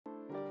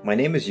My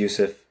name is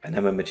Yousef and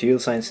I'm a material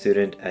science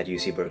student at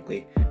UC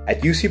Berkeley. At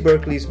UC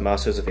Berkeley's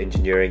Masters of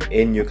Engineering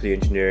in Nuclear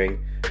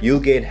Engineering, you'll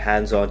gain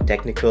hands-on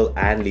technical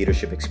and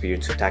leadership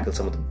experience to tackle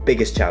some of the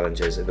biggest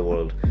challenges in the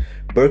world.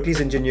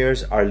 Berkeley's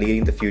engineers are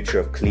leading the future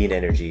of clean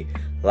energy.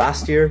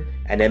 Last year,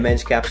 an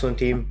MEng capstone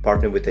team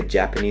partnered with a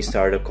Japanese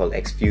startup called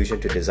X-Fusion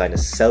to design a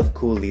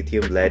self-cooled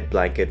lithium-lead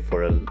blanket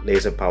for a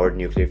laser-powered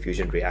nuclear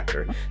fusion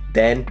reactor.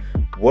 Then,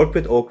 worked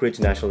with Oak Ridge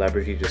National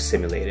Laboratory to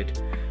simulate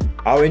it.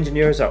 Our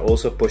engineers are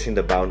also pushing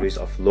the boundaries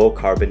of low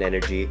carbon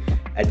energy,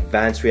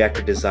 advanced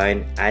reactor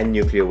design, and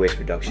nuclear waste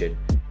reduction.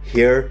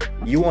 Here,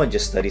 you won't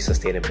just study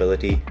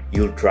sustainability,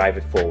 you'll drive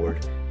it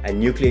forward. And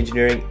nuclear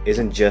engineering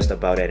isn't just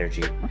about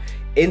energy.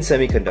 In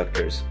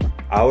semiconductors,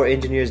 our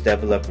engineers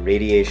develop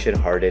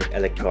radiation-hardened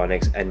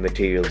electronics and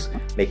materials,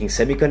 making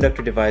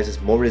semiconductor devices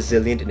more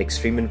resilient in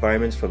extreme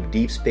environments from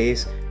deep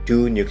space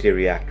to nuclear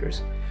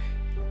reactors.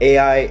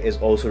 AI is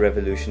also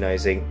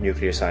revolutionizing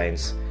nuclear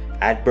science.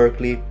 At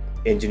Berkeley,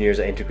 engineers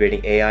are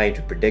integrating AI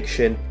into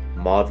prediction,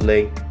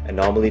 modeling,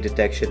 anomaly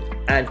detection,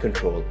 and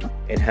control,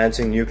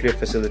 enhancing nuclear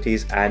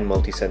facilities and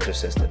multi-sensor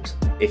systems.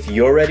 If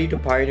you're ready to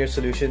pioneer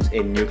solutions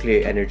in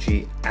nuclear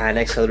energy and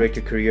accelerate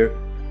your career,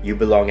 you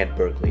belong at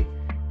Berkeley.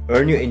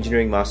 Earn your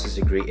engineering master's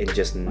degree in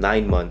just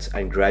 9 months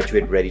and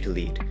graduate ready to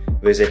lead.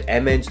 Visit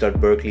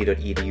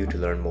meng.berkeley.edu to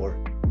learn more.